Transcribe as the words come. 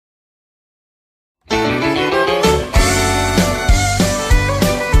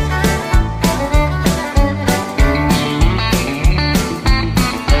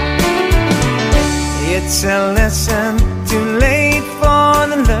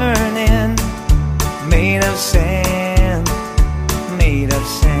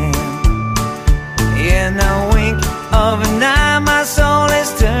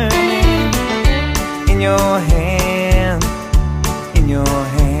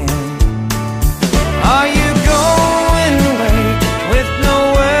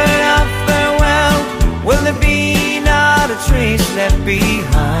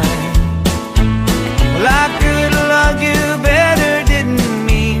behind. Well, I could have loved you better, didn't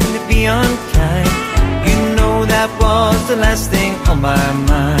mean to be unkind. You know that was the last thing on my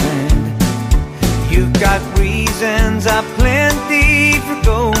mind. You've got reasons aplenty for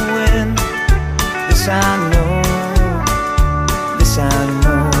going. This I know, this I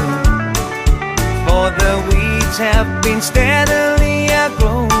know. For the weeds have been steadily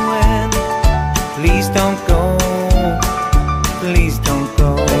growing. Please don't go, please don't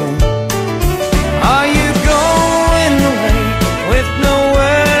go. Are you going away with no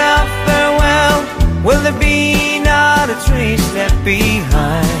word of farewell? Will there be not a trace left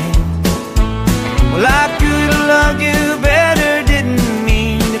behind? Well, I could have loved you better, didn't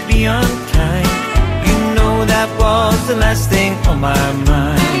mean to be unkind. You know that was the last thing on my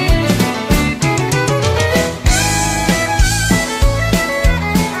mind.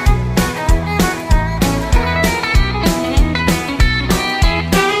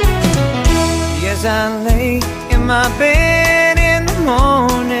 As I lay in my bed in the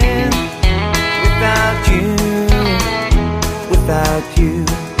morning, without you, without you.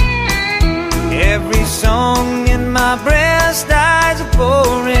 Every song in my breast eyes are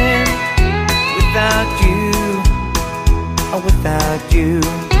pouring. Without you, oh, without you.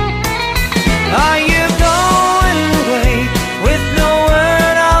 Are you going away with no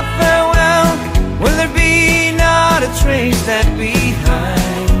word of farewell? Will there be not a trace left behind?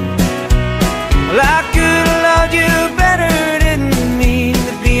 Well, I could have loved you better, didn't mean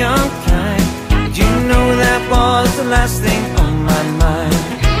to be unkind. But you know that was the last thing on my mind.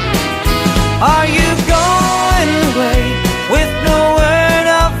 Are you going away with no word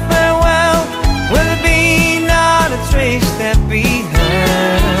of farewell? Will there be not a trace left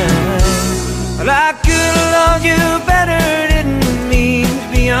behind? Well, I could have loved you better, didn't mean to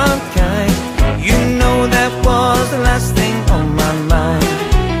be unkind. You know that was the last thing on my mind.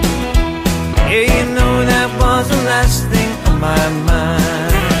 Yeah, you know that was the last thing on my mind.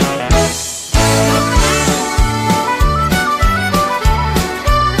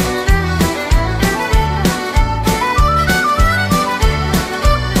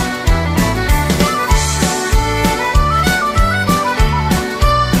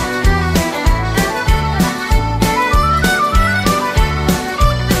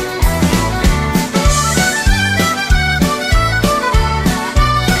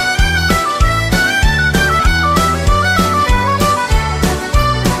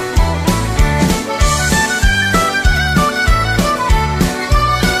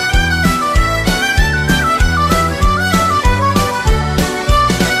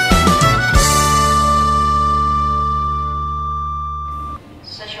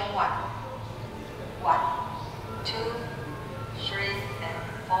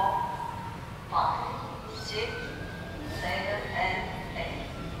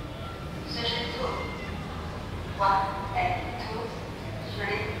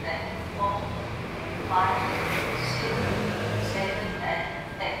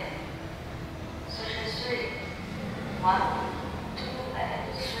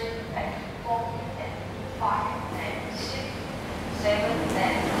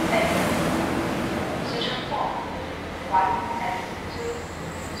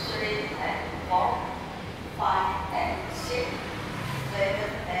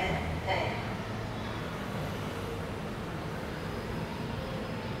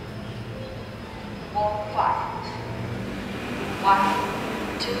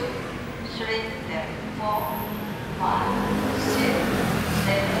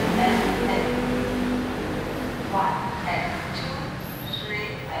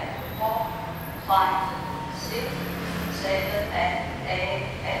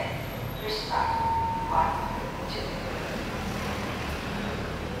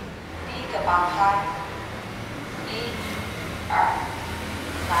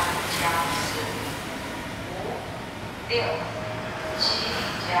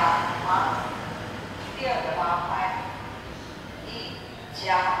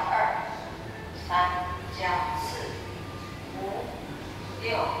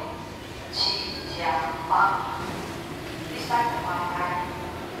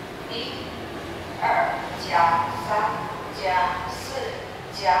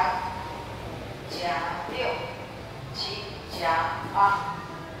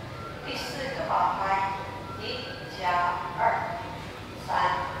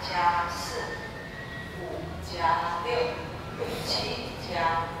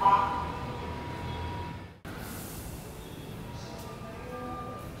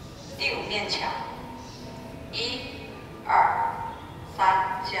第五面墙，1、2、3加4、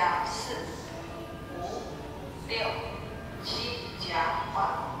5、6、7加加8。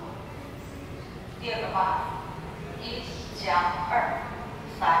第二个8，1加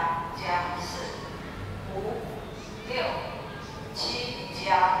2，3加4，5、6、7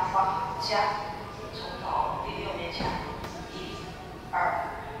加8加，从头第6面墙，1、2、